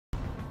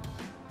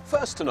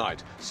First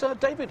tonight, Sir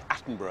David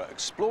Attenborough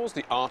explores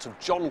the art of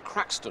John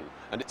Craxton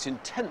and its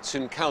intense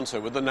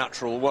encounter with the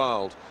natural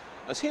world,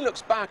 as he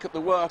looks back at the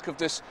work of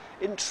this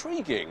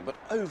intriguing but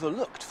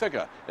overlooked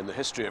figure in the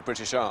history of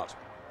British art.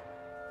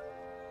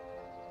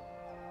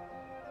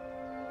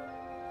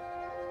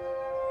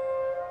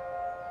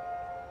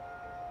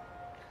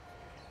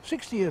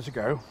 "60 years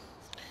ago,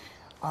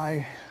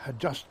 I had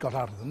just got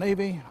out of the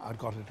Navy. I'd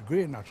got a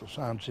degree in natural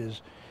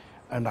sciences,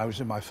 and I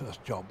was in my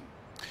first job,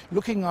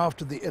 looking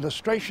after the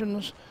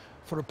illustrations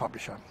for a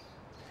publisher.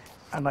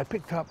 And I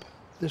picked up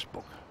this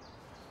book,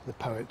 The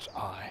Poet's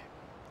Eye.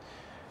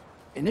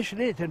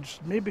 Initially it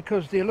interested me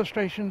because the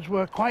illustrations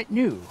were quite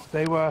new.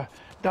 They were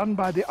done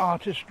by the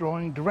artist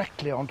drawing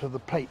directly onto the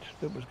plate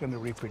that was going to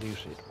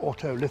reproduce it.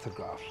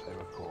 Autolithographs, they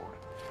were called.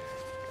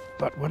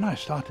 But when I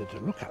started to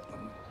look at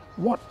them,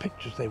 what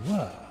pictures they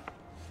were,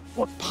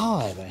 what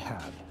power they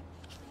had.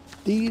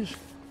 These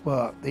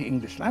were the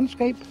English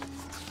landscape,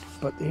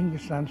 but the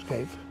English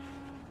landscape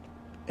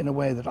in a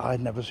way that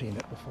I'd never seen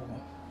it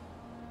before.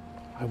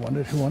 I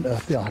wondered who on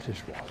earth the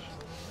artist was.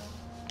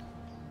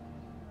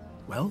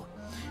 Well,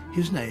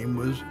 his name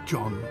was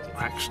John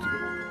Craxton.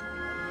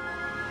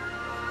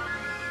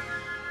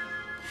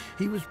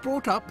 He was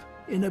brought up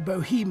in a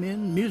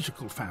bohemian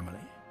musical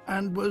family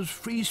and was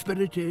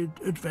free-spirited,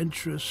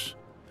 adventurous,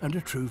 and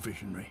a true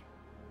visionary.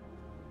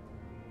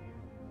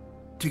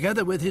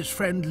 Together with his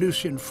friend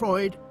Lucian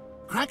Freud,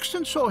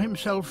 Craxton saw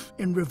himself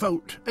in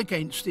revolt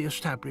against the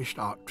established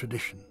art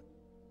tradition.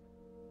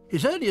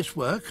 His earliest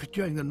work,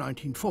 during the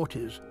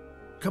 1940s,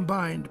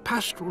 combined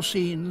pastoral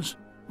scenes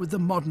with the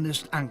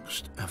modernist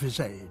angst of his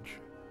age.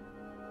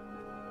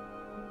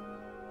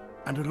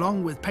 And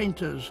along with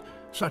painters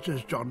such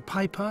as John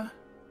Piper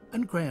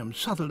and Graham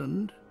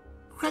Sutherland,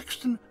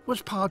 Craxton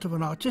was part of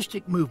an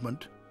artistic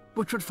movement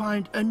which would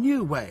find a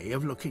new way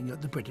of looking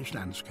at the British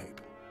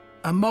landscape,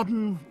 a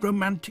modern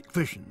romantic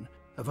vision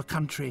of a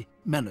country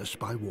menaced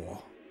by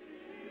war.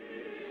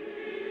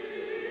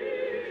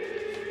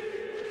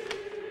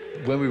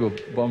 When we were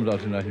bombed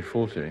out in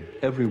 1940,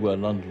 everywhere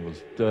London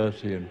was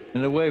dirty, and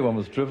in a way one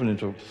was driven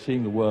into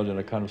seeing the world in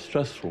a kind of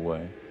stressful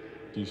way.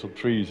 These sort of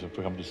trees have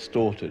become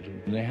distorted,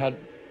 and they had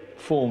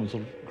forms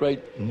of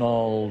great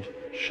gnarled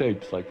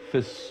shapes like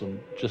fists and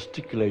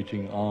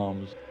gesticulating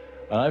arms.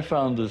 And I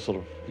found this sort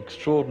of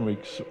extraordinary,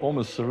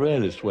 almost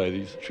surrealist way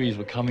these trees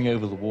were coming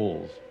over the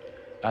walls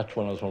at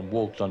one as one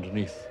walked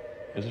underneath,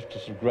 as if to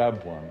sort of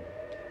grab one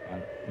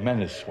and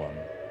menace one.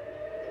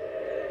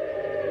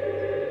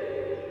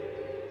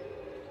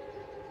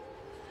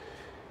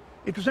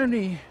 It was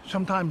only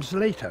sometimes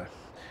later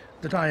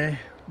that I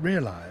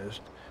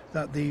realized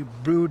that the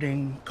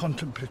brooding,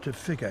 contemplative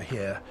figure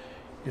here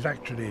is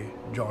actually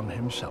John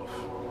himself.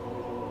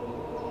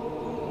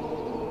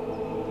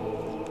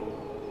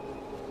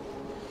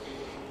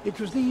 It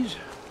was these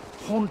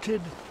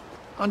haunted,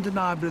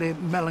 undeniably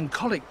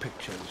melancholic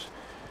pictures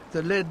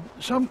that led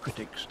some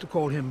critics to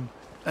call him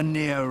a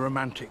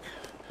neo-romantic,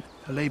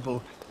 a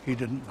label he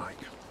didn't like.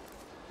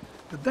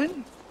 But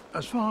then,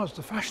 as far as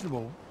the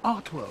fashionable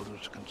art world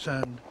was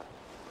concerned,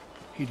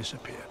 he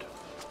disappeared.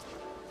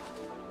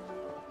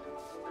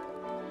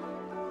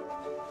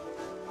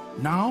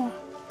 Now,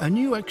 a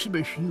new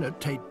exhibition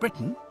at Tate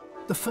Britain,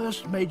 the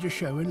first major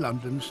show in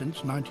London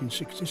since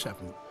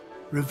 1967,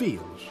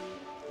 reveals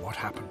what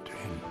happened to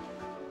him.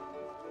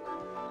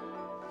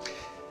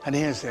 And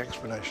here's the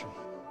explanation.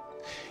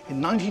 In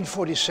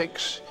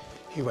 1946,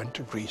 he went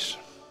to Greece.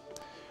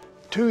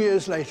 2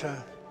 years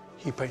later,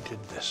 he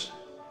painted this.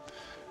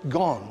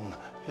 Gone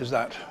is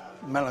that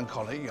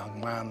melancholic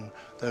young man,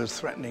 those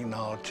threatening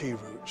gnarled tea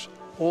roots.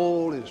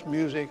 All is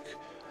music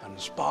and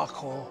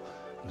sparkle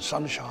and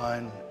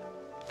sunshine,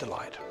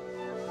 delight.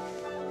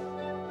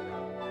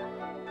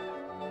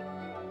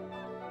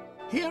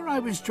 Here I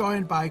was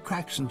joined by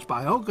Craxton's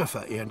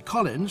biographer, Ian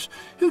Collins,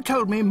 who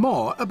told me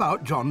more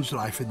about John's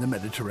life in the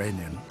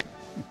Mediterranean.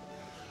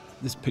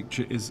 This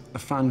picture is a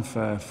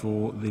fanfare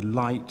for the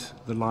light,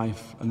 the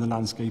life and the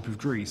landscape of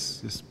Greece,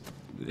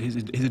 his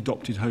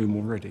adopted home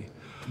already.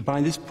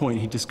 By this point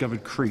he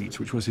discovered Crete,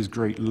 which was his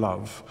great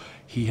love.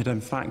 He had in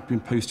fact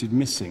been posted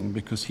missing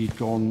because he'd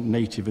gone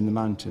native in the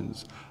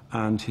mountains,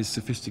 and his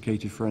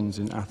sophisticated friends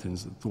in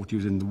Athens thought he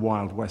was in the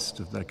wild west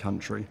of their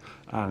country,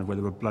 and where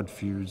there were blood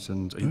feuds,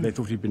 and they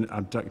thought he'd been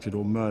abducted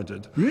or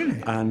murdered.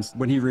 Really? And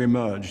when he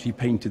re-emerged, he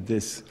painted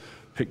this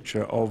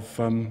picture of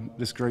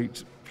this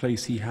great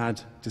place he had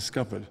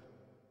discovered.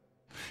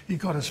 You've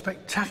got a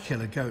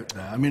spectacular goat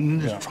there. I mean, in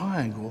this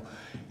triangle,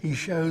 he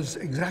shows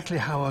exactly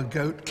how a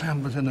goat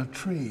clambers in a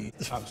tree.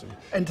 It's absolutely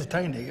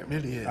entertaining, it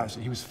really is.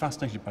 Absolutely. He was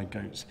fascinated by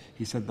goats.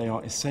 He said they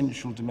are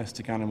essential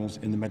domestic animals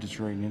in the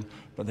Mediterranean,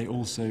 but they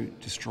also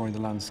destroy the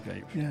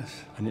landscape.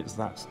 Yes. And it's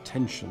that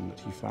tension that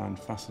he found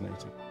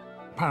fascinating.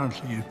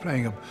 Apparently he's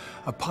playing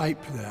a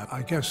pipe there.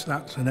 I guess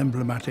that's an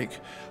emblematic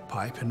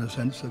pipe in the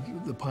sense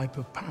of the pipe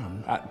of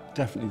Pan.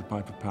 Definitely the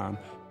pipe of Pan.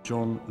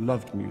 John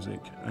loved music,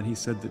 and he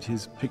said that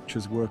his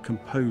pictures were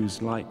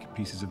composed like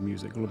pieces of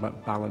music, all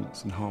about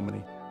balance and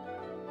harmony.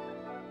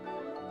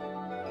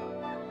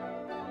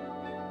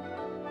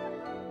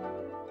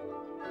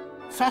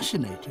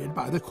 Fascinated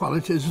by the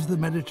qualities of the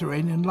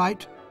Mediterranean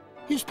light,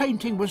 his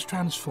painting was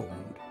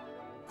transformed.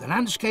 The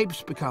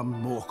landscapes become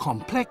more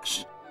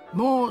complex,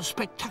 more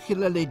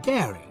spectacularly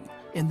daring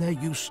in their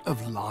use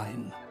of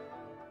line.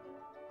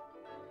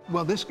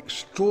 Well, this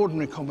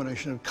extraordinary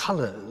combination of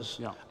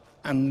colours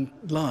and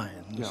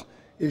lines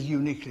is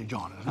uniquely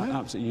John, isn't it?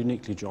 Absolutely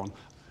uniquely John.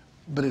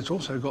 But it's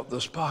also got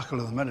the sparkle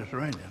of the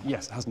Mediterranean.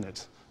 Yes, hasn't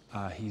it?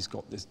 He's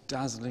got this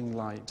dazzling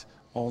light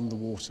on the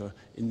water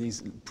in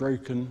these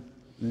broken,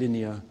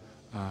 linear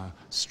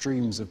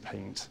streams of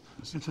paint.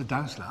 It's a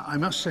dazzler. I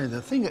must say,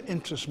 the thing that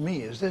interests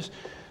me is this.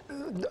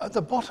 At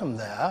the bottom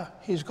there,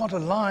 he's got a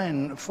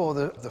line for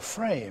the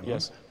frame,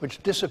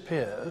 which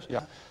disappears.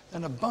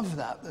 And above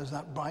that, there's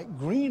that bright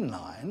green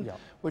line,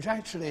 which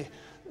actually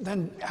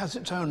then has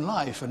its own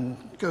life and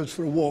goes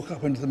for a walk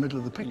up into the middle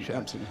of the picture.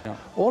 Absolutely.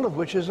 All of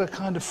which is a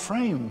kind of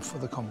frame for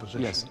the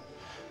composition. Yes.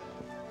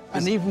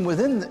 And even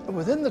within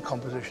the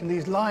composition,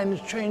 these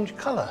lines change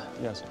colour.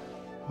 Yes.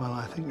 Well,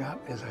 I think that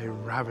is a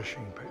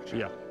ravishing picture.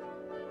 Yeah.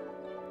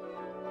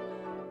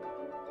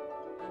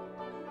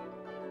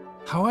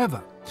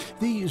 However,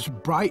 these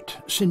bright,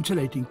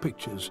 scintillating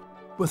pictures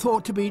were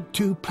thought to be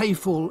too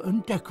playful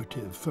and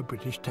decorative for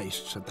British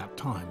tastes at that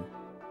time.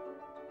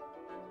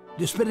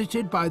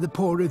 Dispirited by the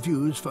poor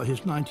reviews for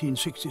his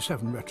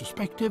 1967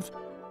 retrospective,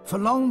 for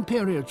long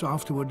periods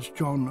afterwards,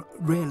 John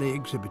rarely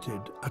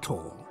exhibited at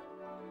all.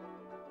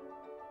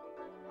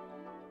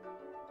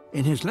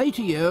 In his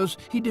later years,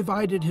 he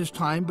divided his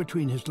time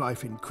between his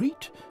life in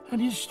Crete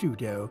and his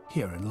studio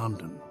here in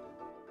London.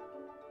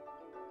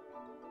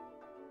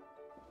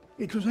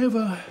 It was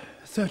over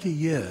 30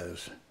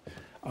 years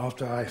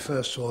after I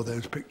first saw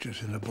those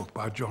pictures in a book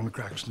by John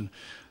Craxton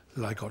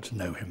that I got to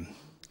know him,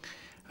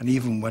 and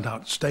even went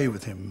out to stay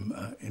with him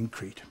in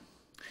Crete.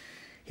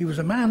 He was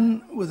a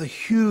man with a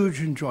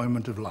huge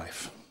enjoyment of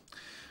life.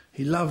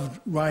 He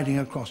loved riding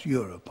across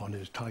Europe on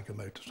his Tiger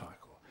motorcycle.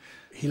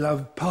 He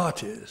loved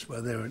parties,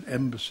 whether in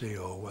embassy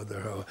or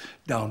whether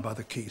down by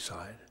the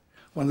quayside.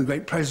 One of the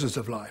great pleasures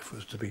of life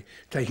was to be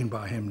taken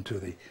by him to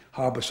the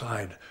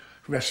harbourside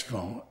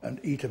restaurant and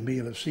eat a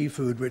meal of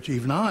seafood which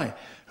even I,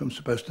 who's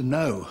supposed to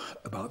know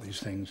about these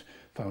things,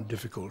 found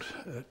difficult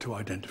to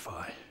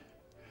identify.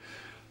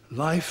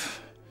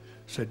 Life,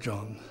 said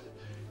John,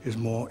 is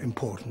more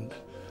important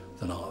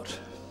than art.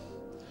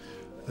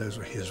 Those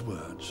were his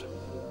words.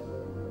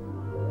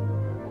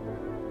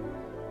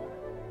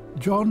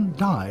 John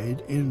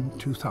died in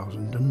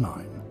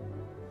 2009.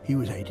 He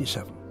was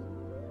 87.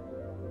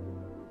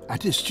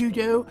 At his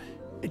studio,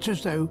 it's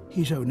as though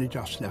he's only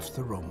just left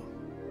the room.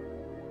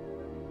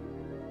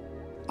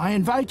 I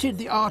invited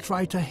the art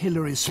writer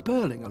Hilary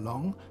Spurling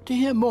along to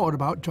hear more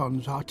about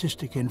John's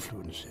artistic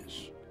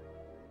influences.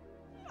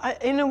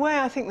 In a way,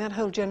 I think that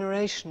whole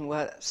generation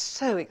were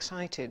so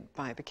excited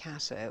by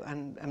Picasso,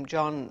 and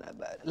John,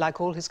 like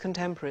all his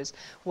contemporaries,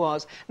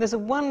 was. There's a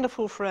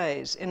wonderful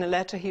phrase in a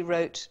letter he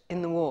wrote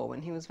in the war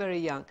when he was very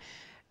young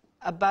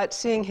about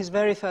seeing his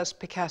very first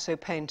Picasso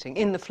painting,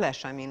 in the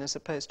flesh, I mean, as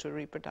opposed to a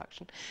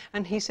reproduction.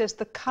 And he says,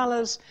 the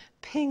colours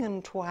ping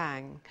and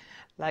twang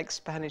like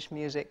Spanish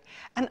music.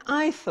 And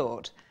I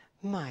thought,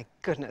 my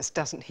goodness,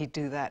 doesn't he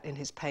do that in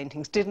his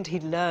paintings? Didn't he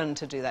learn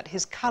to do that?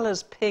 His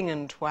colours ping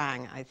and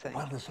twang, I think.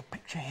 Well, there's a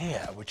picture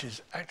here, which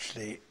is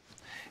actually,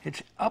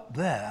 it's up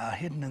there,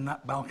 hidden in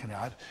that balcony.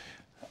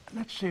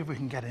 Let's see if we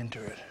can get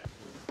into it.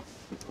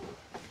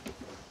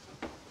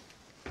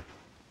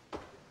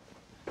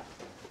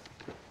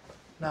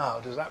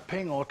 Now, does that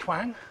ping or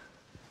twang?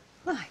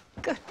 My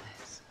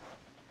goodness.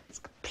 It's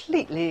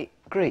completely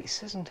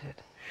Greece, isn't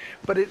it?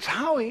 But it's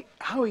how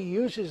he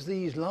uses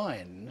these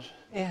lines.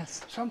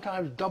 Yes.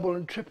 Sometimes double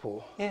and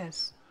triple.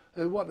 Yes.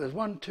 There's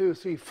 1, 2,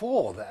 3,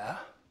 4 there.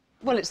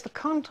 Well, it's the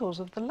contours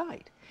of the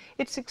light.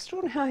 It's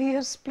extraordinary how he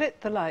has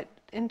split the light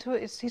into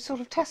it. He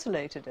sort of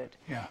tessellated it.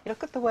 Yeah. You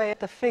look at the way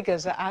the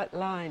figures are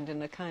outlined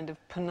in a kind of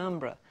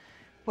penumbra.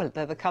 Well,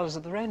 they're the colours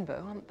of the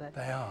rainbow, aren't they?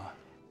 They are.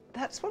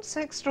 That's what's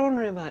so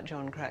extraordinary about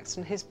John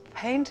Craxton. His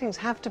paintings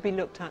have to be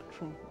looked at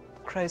from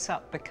close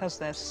up because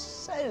they're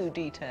so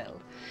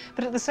detailed.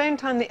 But at the same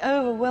time, the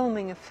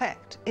overwhelming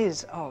effect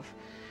is of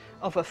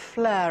a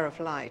flare of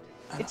light.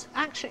 It's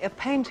actually a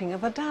painting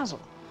of a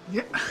dazzle.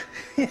 Yeah.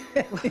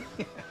 Yes.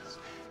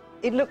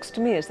 It looks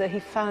to me as though he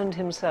found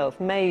himself,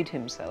 made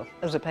himself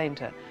as a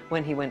painter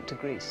when he went to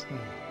Greece.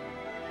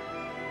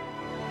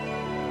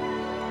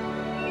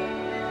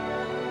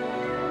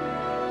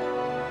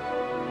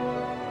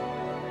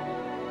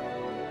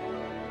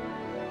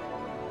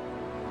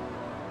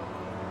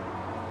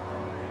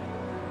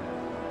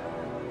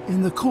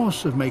 In the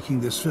course of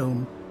making this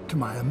film, to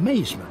my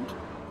amazement,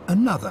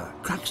 another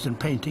Craxton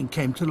painting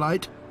came to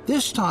light,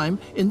 this time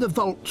in the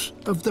vaults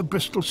of the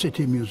Bristol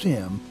City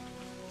Museum.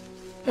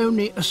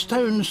 Only a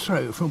stone's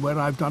throw from where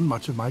I've done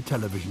much of my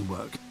television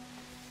work.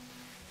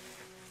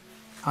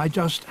 I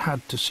just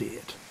had to see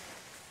it.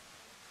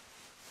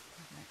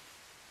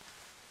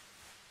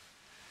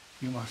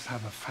 You must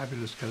have a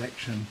fabulous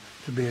collection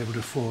to be able to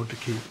afford to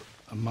keep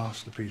a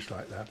masterpiece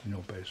like that in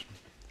your basement.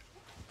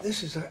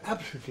 This is an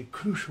absolutely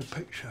crucial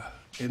picture.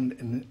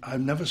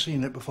 I've never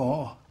seen it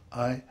before.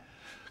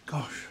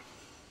 Gosh.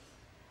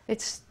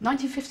 It's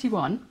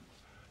 1951.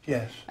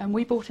 Yes. And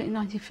we bought it in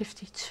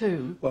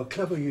 1952. Well,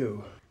 clever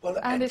you. Well,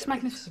 and it's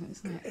magnificent,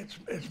 isn't it?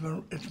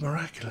 It's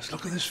miraculous.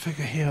 Look at this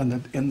figure here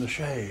in the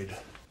shade.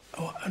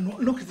 Oh, and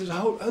look, there's a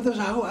whole.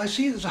 I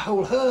see there's a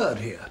whole herd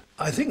here.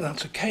 I think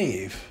that's a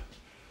cave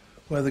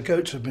where the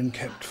goats have been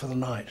kept for the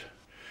night,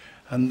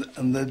 and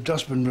they've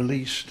just been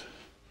released,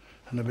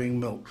 and they're being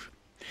milked.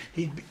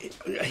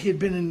 He'd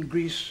been in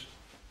Greece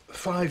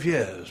 5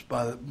 years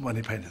when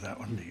he painted that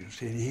one. You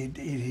see,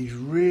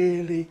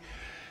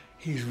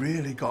 he's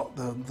really got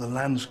the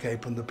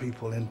landscape and the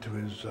people into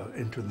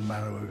the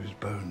marrow of his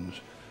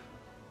bones.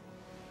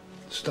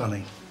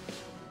 Stunning.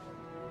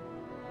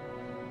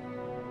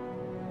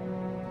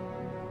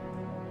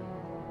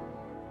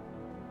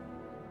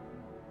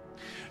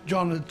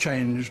 John had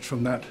changed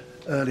from that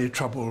early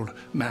troubled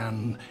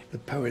man, the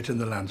poet in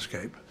the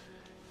landscape.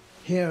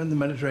 Here in the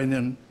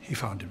Mediterranean, he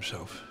found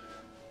himself.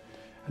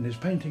 And his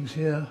paintings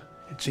here,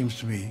 it seems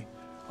to me,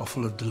 are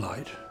full of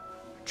delight,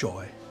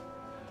 joy,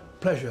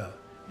 pleasure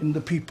in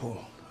the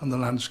people and the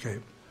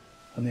landscape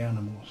and the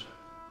animals.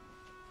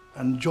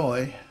 And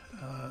joy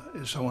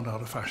is somewhat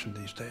out of fashion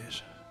these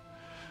days.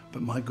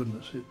 But my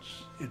goodness,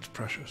 it's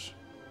precious.